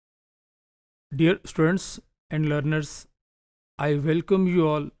Dear students and learners, I welcome you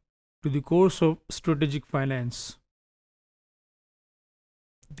all to the course of Strategic Finance.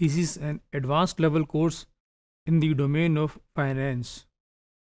 This is an advanced level course in the domain of finance.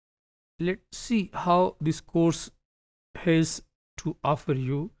 Let's see how this course has to offer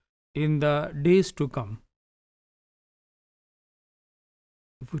you in the days to come.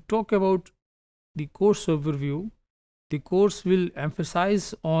 If we talk about the course overview, the course will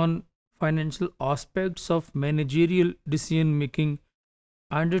emphasize on financial aspects of managerial decision making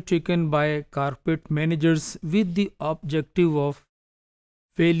undertaken by corporate managers with the objective of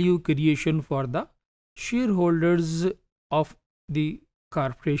value creation for the shareholders of the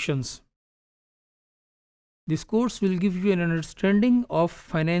corporations. This course will give you an understanding of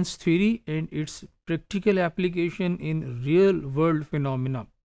finance theory and its practical application in real world phenomena.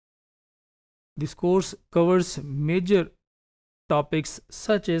 This course covers major topics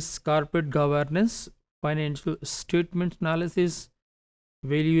such as corporate governance, financial statement analysis,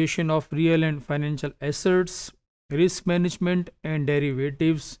 valuation of real and financial assets, risk management and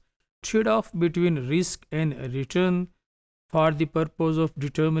derivatives, trade off between risk and return for the purpose of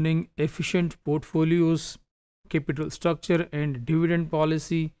determining efficient portfolios, capital structure and dividend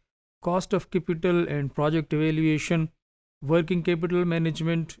policy, cost of capital and project evaluation, working capital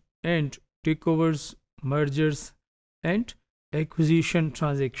management, and takeovers, mergers, and acquisition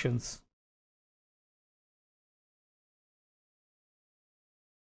transactions.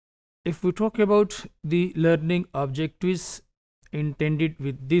 If we talk about the learning objectives intended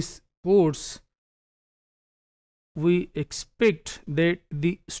with this course, we expect that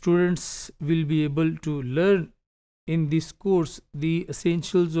the students will be able to learn in this course the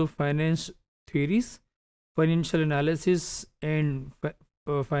essentials of finance theories, financial analysis and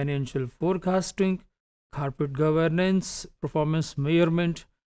financial forecasting, corporate governance, performance measurement,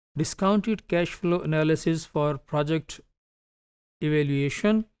 discounted cash flow analysis for project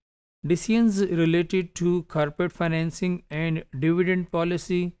evaluation, decisions related to corporate financing and dividend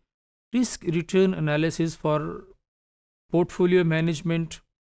policy, risk return analysis for portfolio management,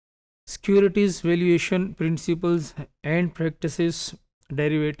 securities valuation principles and practices,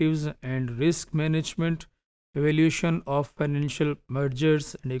 derivatives and risk management, evaluation of financial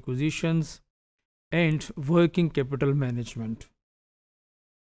mergers and acquisitions, and working capital management.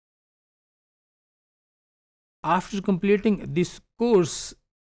 After completing this course,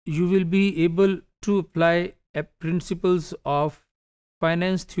 you will be able to apply principles of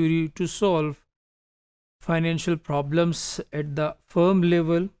finance theory to solve financial problems at the firm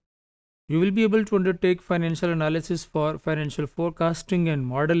level. You will be able to undertake financial analysis for financial forecasting and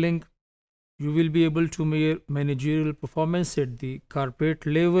modeling. You will be able to measure managerial performance at the corporate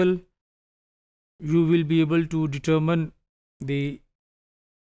level. You will be able to determine the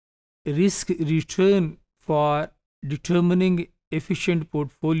risk return for determining efficient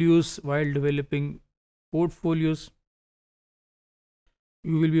portfolios while developing portfolios.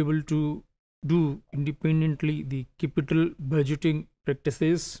 You will be able to do independently the capital budgeting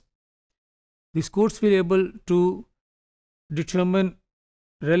practices. This course will be able to determine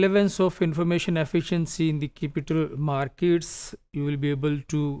relevance of information efficiency in the capital markets. You will be able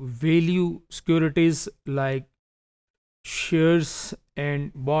to value securities like shares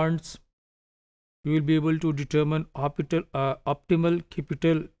and bonds. You will be able to determine optimal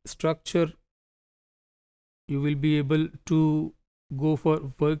capital structure. You will be able to go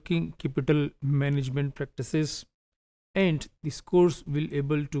for working capital management practices, and this course will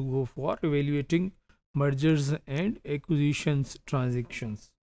able to go for evaluating mergers and acquisitions transactions.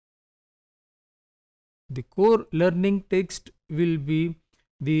 The core learning text will be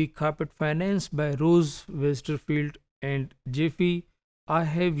the Corporate Finance by Rose Westerfield and Jeffy. I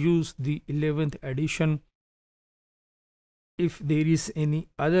have used the 11th edition. If there is any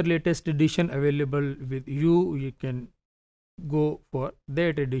other latest edition available with you, you can go for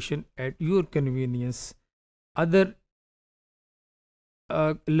that edition at your convenience. Other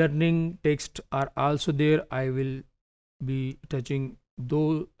learning texts are also there. I will be touching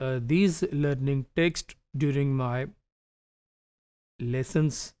these learning texts during my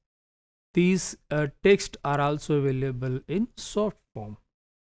lessons. These texts are also available in soft form.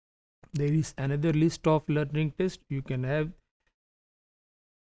 There is another list of learning tests. You can have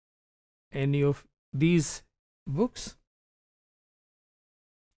any of these books.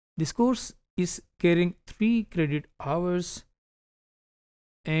 This course is carrying 3 credit hours,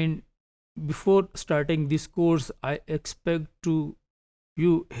 and before starting this course, I expect to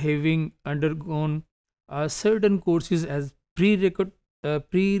you having undergone certain courses as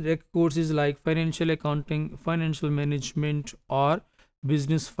prerequisite courses like financial accounting, financial management, or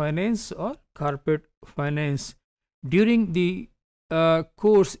business finance, or corporate finance. During the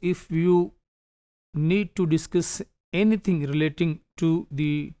course, if you need to discuss anything relating to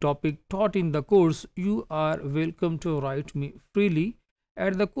the topic taught in the course, you are welcome to write me freely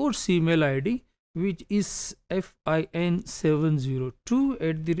at the course email ID, which is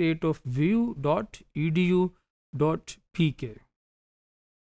fin702 @view.edu.pk.